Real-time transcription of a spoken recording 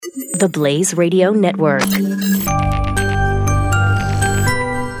The Blaze Radio Network.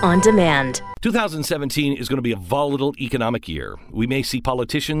 On demand. 2017 is going to be a volatile economic year. We may see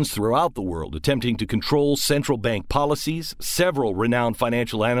politicians throughout the world attempting to control central bank policies. Several renowned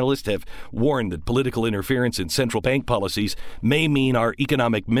financial analysts have warned that political interference in central bank policies may mean our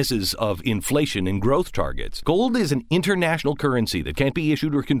economic misses of inflation and growth targets. Gold is an international currency that can't be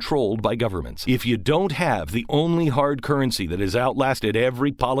issued or controlled by governments. If you don't have the only hard currency that has outlasted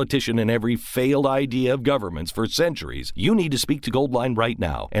every politician and every failed idea of governments for centuries, you need to speak to Goldline right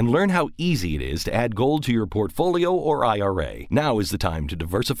now and learn how easy it is to add gold to your portfolio or IRA. Now is the time to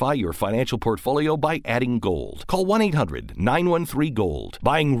diversify your financial portfolio by adding gold. Call 1-800-913-GOLD.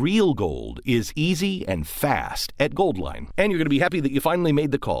 Buying real gold is easy and fast at Goldline. And you're going to be happy that you finally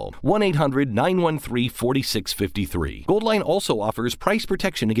made the call. 1-800-913-4653. Goldline also offers price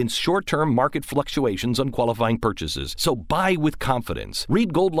protection against short-term market fluctuations on qualifying purchases. So buy with confidence.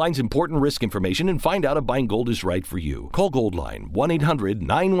 Read Goldline's important risk information and find out if buying gold is right for you. Call Goldline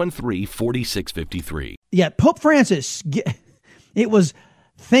 1-800-913-4653. Yeah, Pope Francis, it was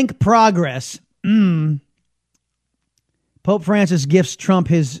think progress. Pope Francis gifts Trump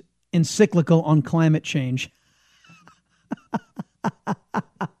his encyclical on climate change.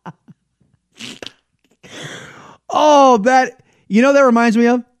 Oh, that reminds me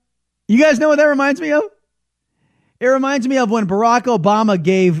of? You guys know what that reminds me of? It reminds me of when Barack Obama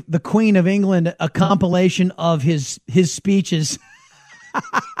gave the Queen of England a compilation of his speeches.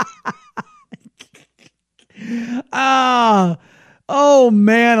 Oh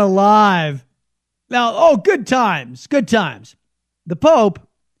man alive. Now, good times. The Pope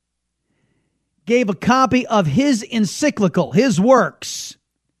gave a copy of his encyclical, his works,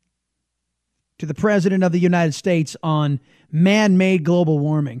 to the President of the United States on man-made global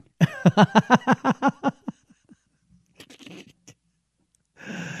warming.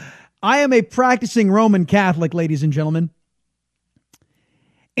 I am a practicing Roman Catholic, ladies and gentlemen.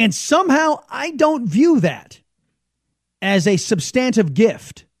 And somehow I don't view that as a substantive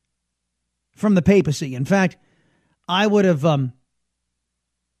gift from the papacy. In fact, I would have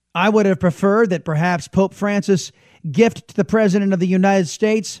preferred that perhaps Pope Francis gift to the President of the United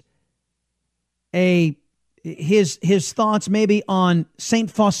States his thoughts maybe on Saint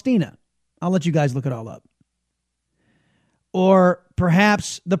Faustina. I'll let you guys look it all up. Or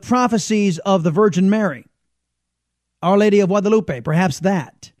perhaps the prophecies of the Virgin Mary, Our Lady of Guadalupe, perhaps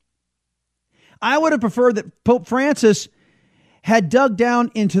that. I would have preferred that Pope Francis had dug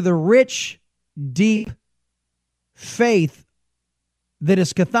down into the rich, deep faith that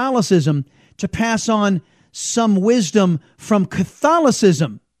is Catholicism to pass on some wisdom from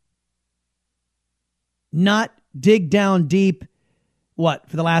Catholicism. Not dig down deep, for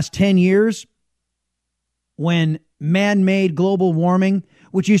the last 10 years, when man-made global warming,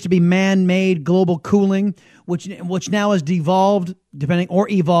 which used to be man-made global cooling, which now has devolved, depending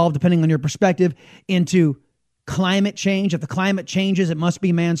on your perspective, into climate change. If the climate changes, it must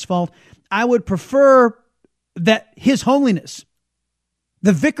be man's fault. I would prefer that His Holiness,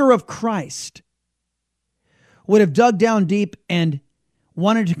 the Vicar of Christ, would have dug down deep and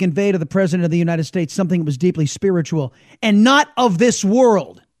wanted to convey to the President of the United States something that was deeply spiritual and not of this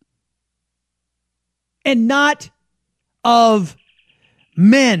world and not of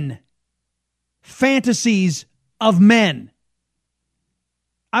men, fantasies of men.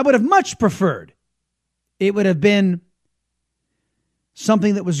 I would have much preferred it would have been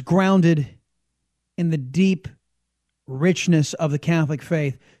something that was grounded in the deep richness of the Catholic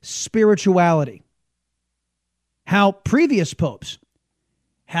faith, spirituality. How previous popes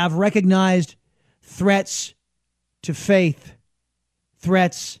have recognized threats to faith,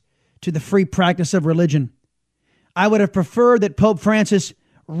 threats to the free practice of religion. I would have preferred that Pope Francis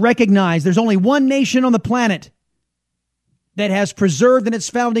recognized there's only one nation on the planet that has preserved in its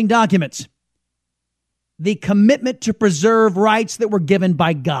founding documents the commitment to preserve rights that were given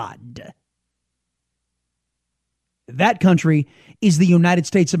by God. That country is the United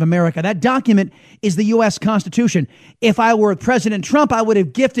States of America. That document is the U.S. Constitution. If I were President Trump, I would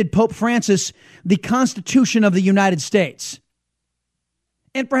have gifted Pope Francis the Constitution of the United States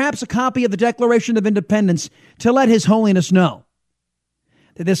and perhaps a copy of the Declaration of Independence to let His Holiness know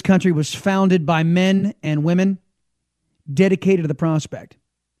that this country was founded by men and women dedicated to the prospect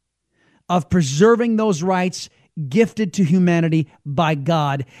of preserving those rights gifted to humanity by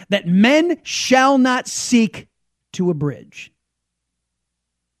God that men shall not seek to abridge.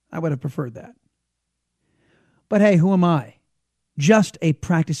 I would have preferred that. But hey, who am I? Just a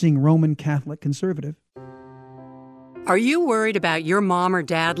practicing Roman Catholic conservative. Are you worried about your mom or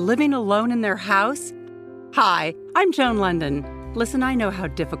dad living alone in their house? Hi, I'm Joan London. Listen, I know how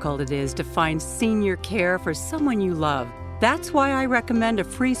difficult it is to find senior care for someone you love. That's why I recommend a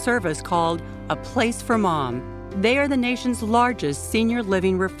free service called A Place for Mom. They are the nation's largest senior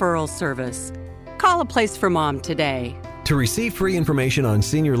living referral service. Call A Place for Mom today. To receive free information on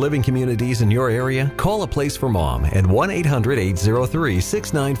senior living communities in your area, call A Place for Mom at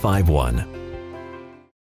 1-800-803-6951.